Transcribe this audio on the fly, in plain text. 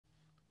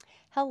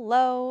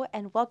Hello,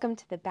 and welcome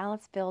to the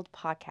Balance Build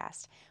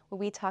podcast, where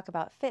we talk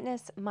about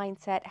fitness,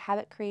 mindset,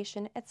 habit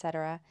creation,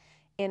 etc.,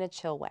 in a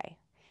chill way.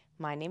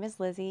 My name is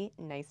Lizzie.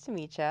 Nice to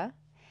meet you.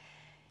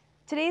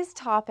 Today's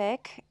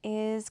topic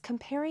is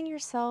comparing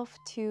yourself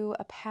to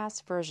a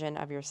past version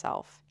of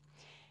yourself.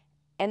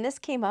 And this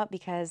came up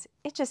because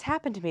it just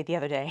happened to me the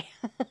other day.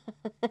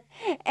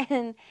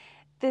 And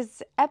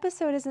this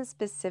episode isn't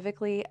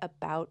specifically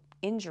about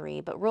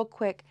injury, but real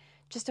quick,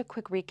 just a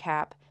quick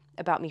recap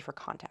about me for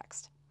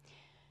context.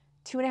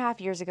 2.5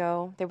 years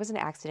ago, there was an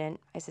accident.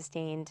 I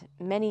sustained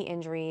many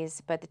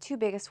injuries, but the two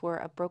biggest were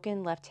a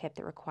broken left hip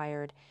that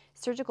required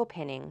surgical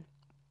pinning.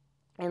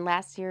 And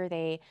last year,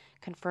 they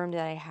confirmed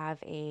that I have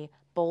a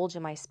bulge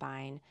in my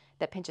spine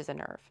that pinches a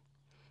nerve.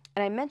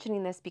 And I'm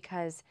mentioning this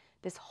because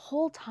this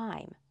whole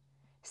time,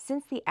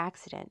 since the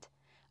accident,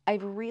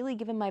 I've really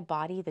given my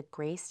body the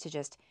grace to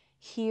just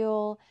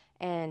heal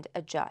and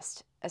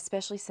adjust,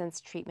 especially since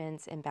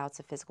treatments and bouts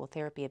of physical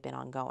therapy have been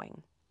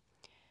ongoing.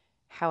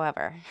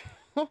 However,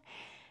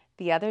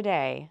 the other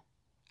day,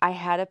 I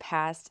had a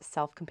past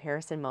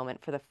self-comparison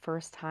moment for the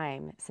first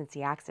time since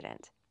the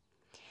accident.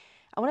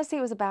 I want to say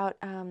it was about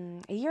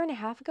a year and a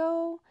half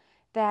ago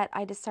that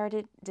I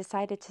decided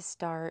to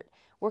start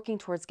working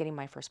towards getting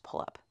my first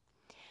pull-up.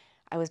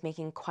 I was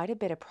making quite a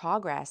bit of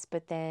progress,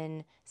 but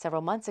then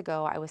several months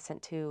ago, I was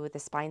sent to the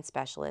spine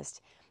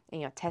specialist.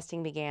 And,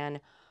 testing began,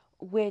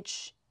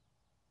 which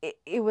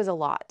it was a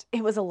lot.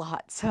 It was a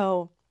lot.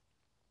 So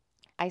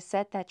I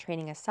set that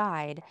training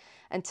aside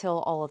until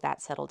all of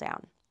that settled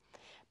down.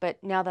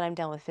 But now that I'm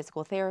done with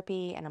physical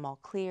therapy and I'm all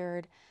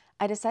cleared,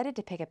 I decided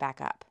to pick it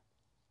back up.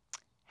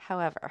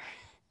 However,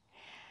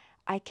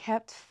 I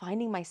kept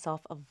finding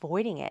myself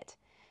avoiding it,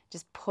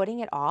 just putting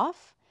it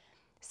off.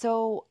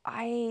 So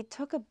I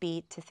took a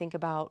beat to think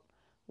about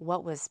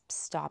what was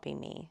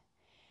stopping me.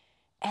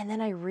 And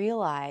then I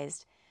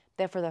realized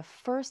that for the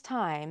first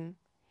time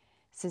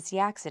since the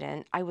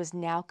accident, I was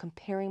now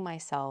comparing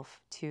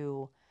myself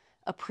to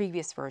a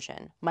previous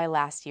version, my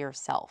last year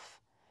self.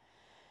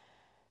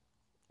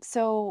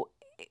 So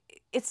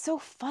it's so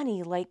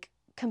funny, like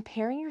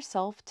comparing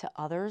yourself to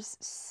others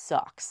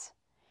sucks.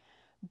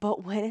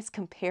 But when it's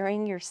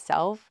comparing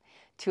yourself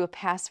to a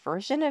past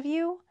version of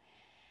you,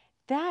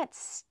 that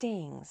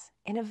stings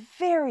in a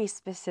very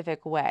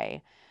specific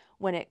way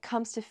when it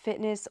comes to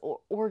fitness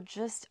or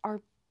just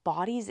our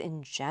bodies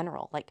in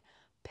general. Like,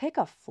 pick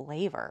a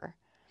flavor.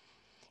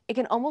 It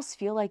can almost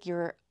feel like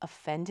you're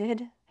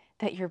offended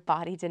that your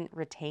body didn't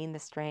retain the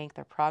strength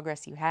or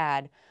progress you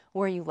had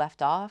where you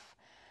left off,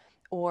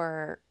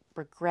 or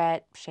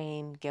regret,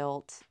 shame,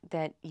 guilt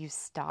that you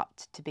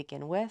stopped to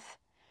begin with,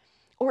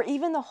 or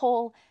even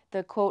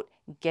the quote,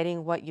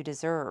 getting what you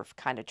deserve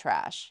kind of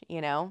trash.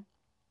 And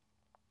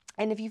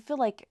if you feel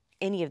like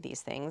any of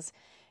these things,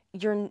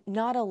 you're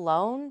not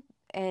alone,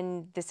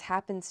 and this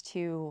happens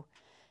to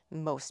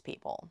most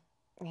people.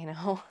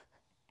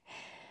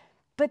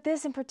 But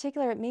this in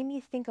particular, it made me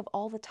think of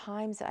all the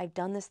times that I've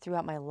done this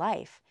throughout my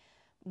life,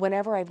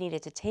 whenever I've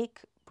needed to take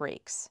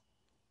breaks,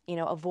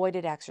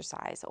 avoided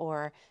exercise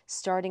or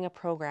starting a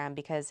program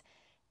because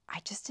I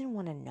just didn't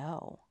want to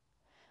know.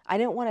 I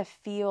didn't want to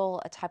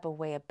feel a type of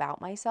way about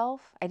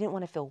myself. I didn't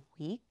want to feel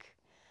weak.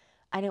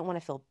 I didn't want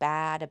to feel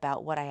bad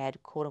about what I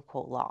had quote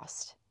unquote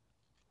lost.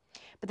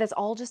 But that's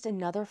all just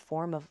another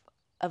form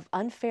of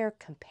unfair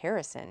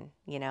comparison.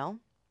 I'd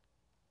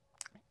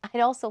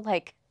also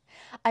like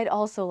I'd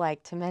also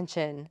like to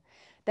mention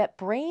that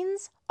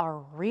brains are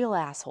real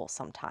assholes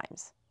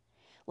sometimes.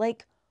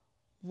 Like,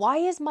 why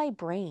is my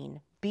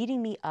brain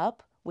beating me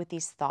up with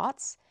these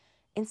thoughts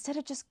instead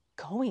of just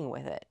going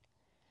with it?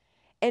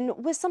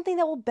 And with something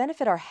that will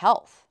benefit our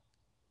health.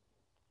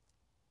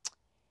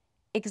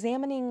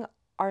 Examining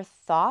our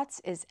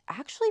thoughts is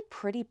actually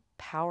pretty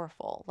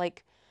powerful.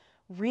 Like,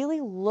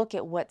 really look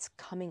at what's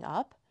coming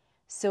up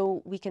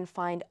so we can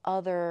find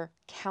other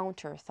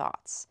counter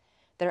thoughts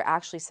that are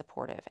actually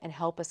supportive and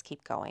help us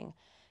keep going,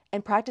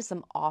 and practice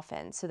them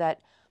often so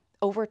that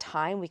over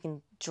time we can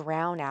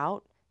drown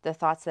out the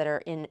thoughts that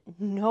are in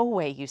no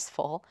way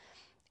useful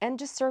and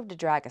just serve to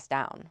drag us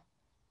down.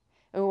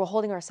 And we're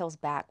holding ourselves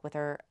back with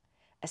our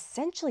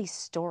essentially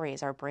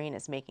stories our brain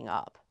is making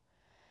up.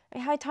 I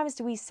mean, how many times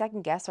do we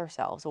second guess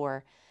ourselves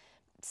or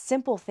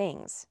simple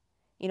things,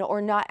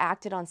 or not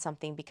acted on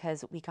something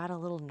because we got a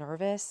little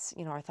nervous,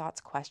 our thoughts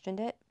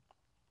questioned it?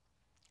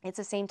 It's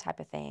the same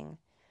type of thing.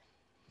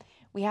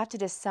 We have to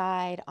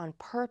decide on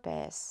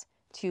purpose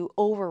to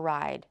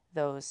override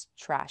those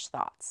trash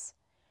thoughts,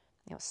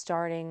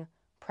 starting,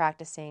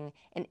 practicing,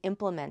 and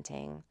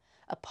implementing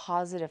a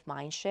positive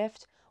mind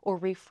shift or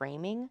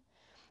reframing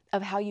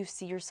of how you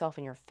see yourself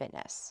in your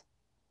fitness.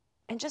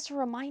 And just a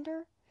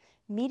reminder,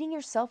 meeting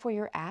yourself where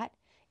you're at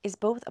is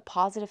both a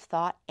positive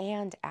thought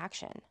and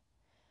action.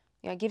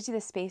 It gives you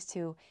the space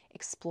to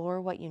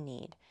explore what you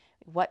need,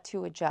 what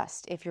to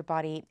adjust if your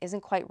body isn't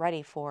quite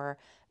ready for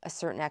a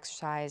certain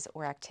exercise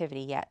or activity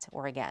yet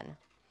or again.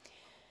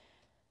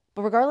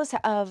 But regardless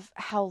of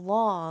how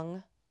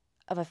long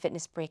of a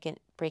fitness break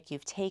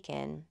you've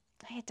taken,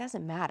 it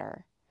doesn't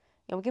matter.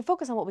 We can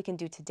focus on what we can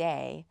do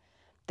today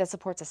that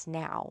supports us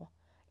now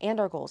and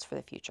our goals for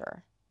the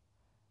future.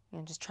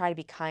 Just try to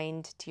be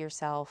kind to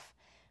yourself.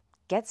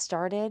 Get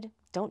started.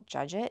 Don't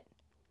judge it.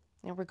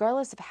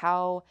 Regardless of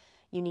how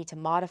you need to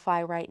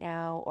modify right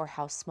now or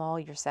how small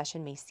your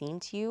session may seem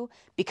to you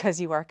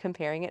because you are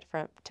comparing it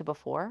to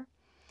before,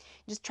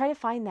 just try to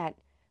find that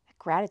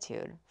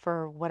gratitude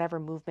for whatever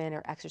movement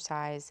or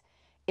exercise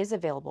is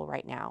available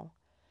right now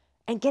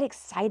and get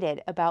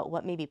excited about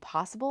what may be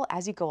possible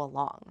as you go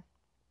along.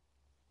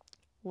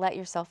 Let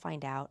yourself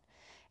find out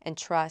and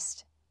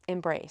trust,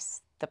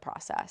 embrace the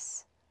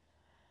process.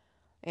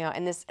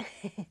 And this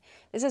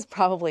this is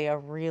probably a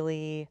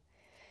really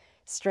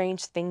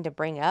strange thing to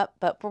bring up,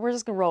 but we're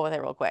just gonna roll with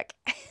it real quick.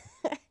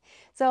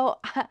 So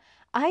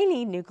I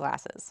need new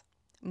glasses.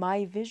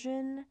 My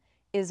vision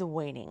is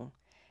waning.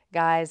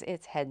 Guys,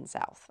 it's heading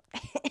south.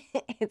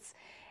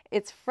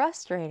 It's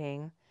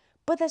frustrating,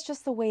 but that's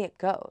just the way it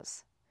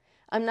goes.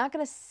 I'm not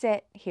going to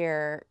sit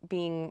here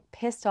being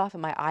pissed off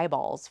at my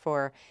eyeballs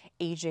for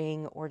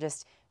aging or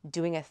just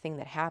doing a thing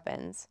that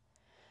happens.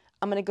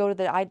 I'm going to go to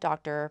the eye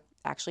doctor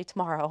actually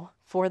tomorrow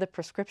for the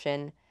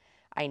prescription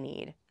I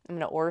need. I'm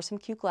going to order some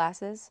cute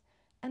glasses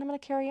and I'm going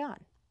to carry on.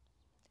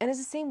 And it's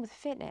the same with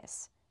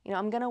fitness.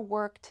 I'm going to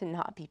work to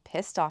not be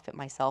pissed off at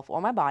myself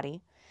or my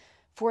body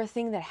for a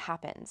thing that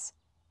happens.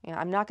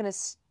 I'm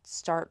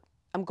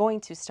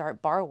going to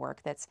start bar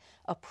work that's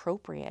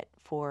appropriate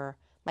for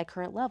my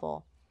current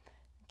level.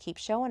 Keep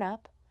showing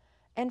up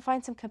and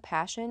find some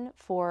compassion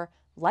for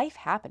life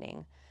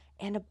happening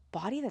and a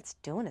body that's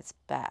doing its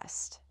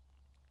best.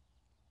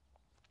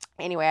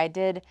 Anyway, I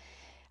did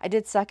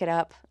suck it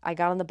up. I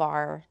got on the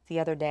bar the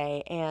other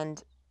day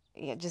and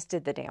just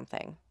did the damn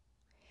thing.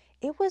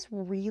 It was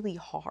really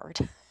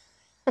hard.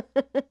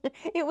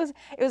 It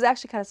was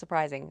actually kind of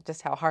surprising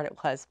just how hard it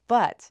was,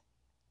 but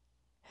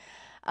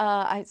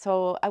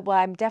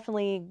I'm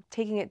definitely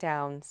taking it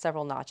down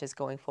several notches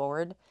going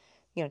forward,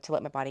 to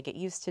let my body get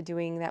used to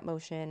doing that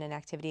motion and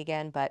activity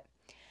again. But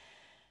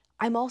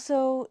I'm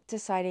also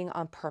deciding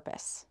on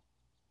purpose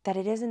that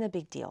it isn't a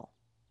big deal.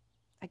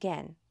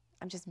 Again,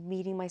 I'm just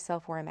meeting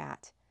myself where I'm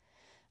at,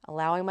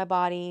 allowing my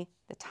body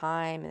the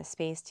time and the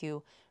space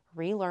to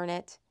relearn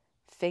it,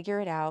 figure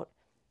it out,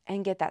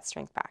 and get that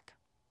strength back.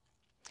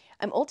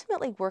 I'm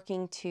ultimately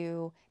working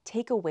to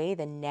take away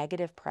the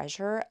negative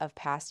pressure of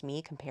past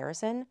me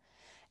comparison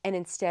and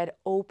instead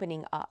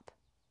opening up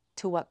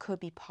to what could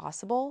be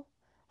possible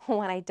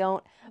when I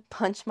don't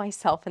punch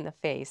myself in the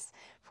face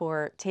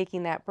for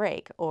taking that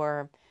break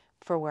or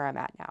for where I'm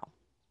at now.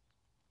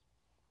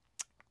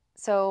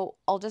 So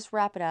I'll just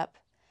wrap it up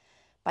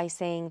by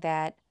saying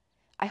that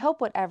I hope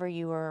whatever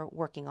you are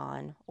working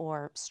on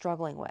or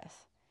struggling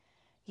with,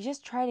 you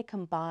just try to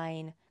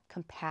combine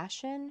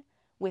compassion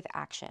with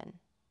action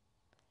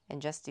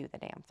and just do the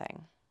damn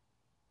thing.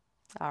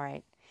 All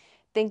right.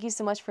 Thank you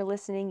so much for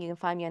listening. You can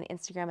find me on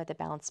Instagram at The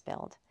Balanced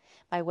Build.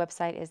 My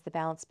website is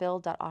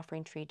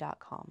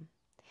thebalancedbuild.offeringtree.com.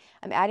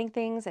 I'm adding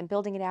things and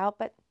building it out,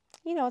 but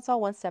it's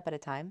all one step at a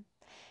time.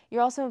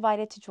 You're also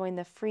invited to join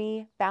the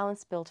free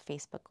Balanced Build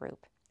Facebook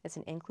group. It's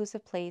an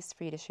inclusive place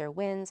for you to share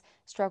wins,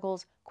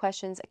 struggles,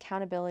 questions,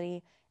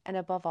 accountability, and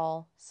above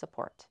all,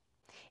 support.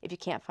 If you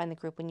can't find the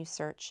group when you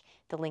search,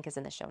 the link is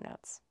in the show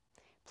notes.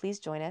 Please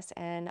join us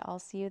and I'll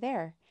see you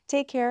there.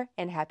 Take care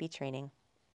and happy training.